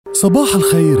صباح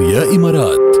الخير يا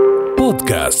إمارات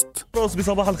بودكاست.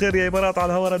 بصباح الخير يا إمارات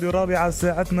على هوا راديو رابعة.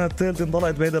 ساعتنا الثالثة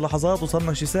انطلقت بهذه اللحظات،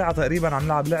 وصلنا شي ساعة تقريبا عم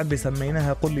نلعب لعبة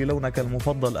سميناها قل لي لونك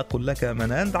المفضل أقول لك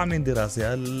من أنت. عاملين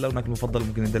دراسة لونك المفضل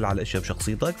ممكن يدل على أشياء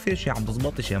بشخصيتك، في أشياء عم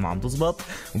تزبط أشياء ما عم تزبط،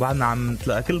 وبعدنا عم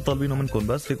تلاقي كل طالبينه منكم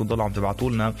بس فيكم تضلوا عم تبعتوا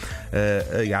لنا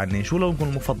يعني شو لونكم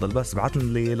المفضل. بس بعت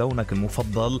لي لونك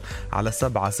المفضل على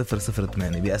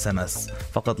 7008 بSMS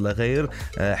فقط لا غير.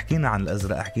 حكينا عن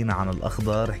الأزرق، حكينا عن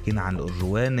الأخضر، حكينا عن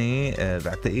الأرجواني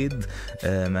بعتقد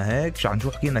ما هيك.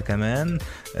 شو حكينا كمان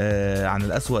عن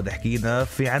الأسود، حكينا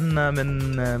في عنا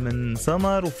من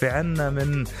سمر، وفي عنا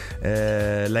من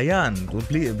ليان.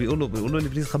 بيقولوا لي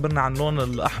بليز خبرنا عن اللون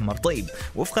الأحمر. طيب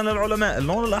وفقا للعلماء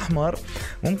اللون الأحمر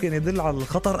ممكن يدل على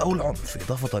الخطر أو العنف،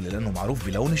 إضافة لأنه معروف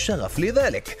بلون الشغف.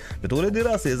 لذلك بتقول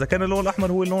الدراسة إذا كان اللون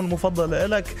الأحمر هو اللون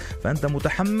المفضل لك فأنت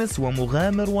متحمس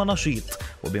ومغامر ونشيط.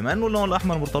 وبما أنه اللون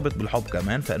الأحمر مرتبط بالحب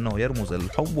كمان فإنه يرمز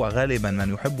للحب، وغالبا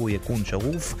من يحبه يكون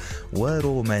شغوف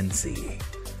ورومانسي.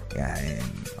 يعني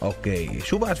اوكي،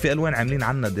 شو بعد في الوان عاملين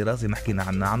عنا دراسه محكينا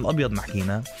عنها؟ عن الابيض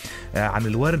محكينا، عن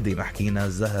الوردي محكينا،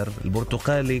 الزهر،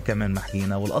 البرتقالي كمان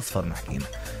محكينا، والاصفر محكينا.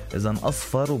 اذا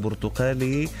اصفر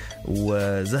وبرتقالي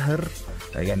وزهر،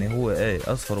 يعني هو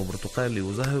اصفر وبرتقالي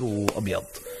وزهر وابيض.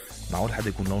 معقول حدا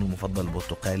يكون لونه المفضل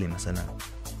البرتقالي مثلا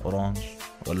اورانج،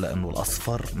 ولا انه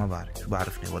الاصفر؟ ما بعرف، شو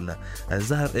بعرفني. ولا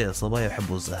الزهر صبايا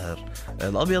يحبوا الزهر.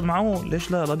 الابيض معقول،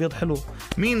 ليش لا؟ الابيض حلو.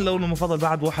 مين لونه المفضل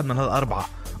بعد واحد من هالاربعه؟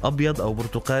 ابيض او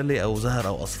برتقالي او زهر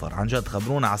او اصفر؟ عن جد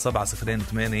خبرونا على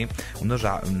 7008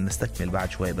 ونرجع نستكمل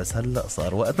بعد شوي. بس هلا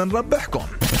صار وقت نربحكم.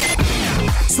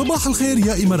 صباح الخير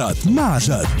يا إمارات مع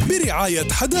جاد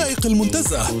برعاية حدائق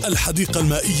المنتزه، الحديقة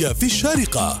المائية في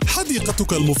الشارقة،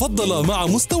 حديقتك المفضلة مع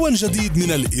مستوى جديد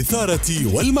من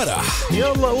الإثارة والمرح.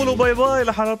 يلا قولوا باي باي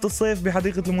لحارة الصيف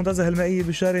بحديقة المنتزه المائية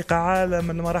بالشارقة.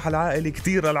 عالم المرح العائلي،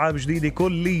 كتير ألعاب جديدة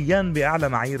كليا بأعلى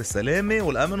معايير السلامة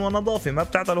والأمن والنظافة. ما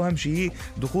بتعطلوا هم شيء،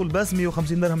 دخول بس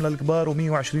 150 درهم للكبار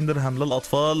و120 درهم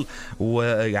للأطفال.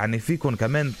 ويعني فيكم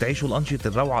كمان تعيشوا الأنشطة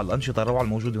الروعة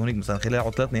الموجودة هونيك. مثلا خلال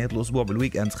عطلات نهاية الأسبوع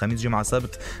بالويك اند، خميس جمعة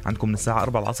سبت، عندكم من الساعة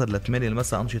 4 العصر ل 8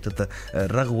 المساء أنشطة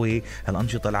الرغوة،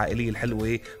 الأنشطة العائلية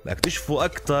الحلوة. اكتشفوا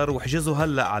أكتر واحجزوا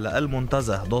هلا على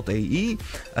المنتزه.ae،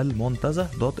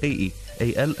 المنتزه.ae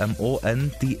ALMONTAZAH.ae،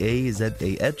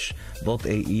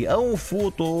 او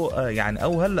فوتوا يعني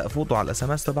او هلا فوتوا على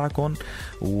الSMS تبعكم،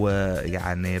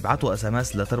 ويعني ابعتوا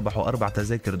SMS لتربحوا 4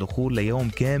 تذاكر دخول ليوم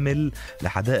كامل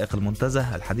لحدائق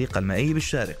المنتزه الحديقة المائية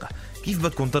بالشارقة. كيف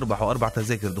بدكم تربحوا 4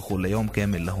 تذاكر دخول ليوم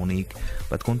كامل لهونيك؟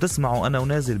 بدكم تسمعوا انا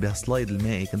ونازل بهالسلايد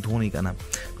المائي. كنت هونيك انا،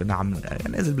 كنا عم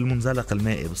نازل بالمنزلق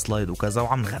المائي بسلايد وكذا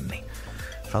وعم نغني،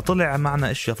 فطلع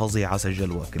معنا اشياء فظيعه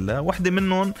سجلوها كلها. وحده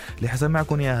منهم اللي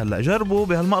حسمعكم اياها هلا. جربوا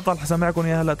بهالمقطع اللي حسمعكم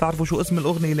اياها هلا تعرفوا شو اسم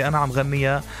الاغنيه اللي انا عم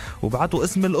غنيها، وبعتوا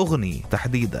اسم الاغنيه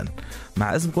تحديدا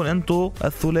مع اسمكم انتو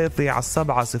الثلاثي على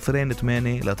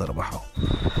 7008 لتربحوا.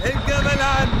 الجمل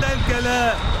عند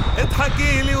الكلام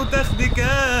اضحكي لي وتاخدي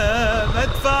كام،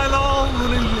 ادفع العمر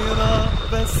اللي راح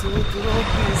بس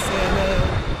وتردي سلام.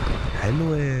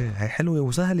 حلوه هي، حلوه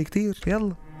وسهله كتير.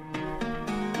 يلا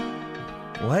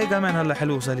وهي كمان هلا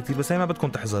حلو وسهل كتير، بس هي ما بدكم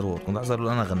تحذروها، بدكم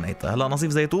تحذروا انا غنيتها. هلا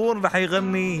نصيف زيتون رح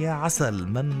يغني يا عسل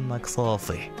منك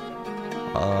صافي.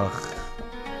 اخ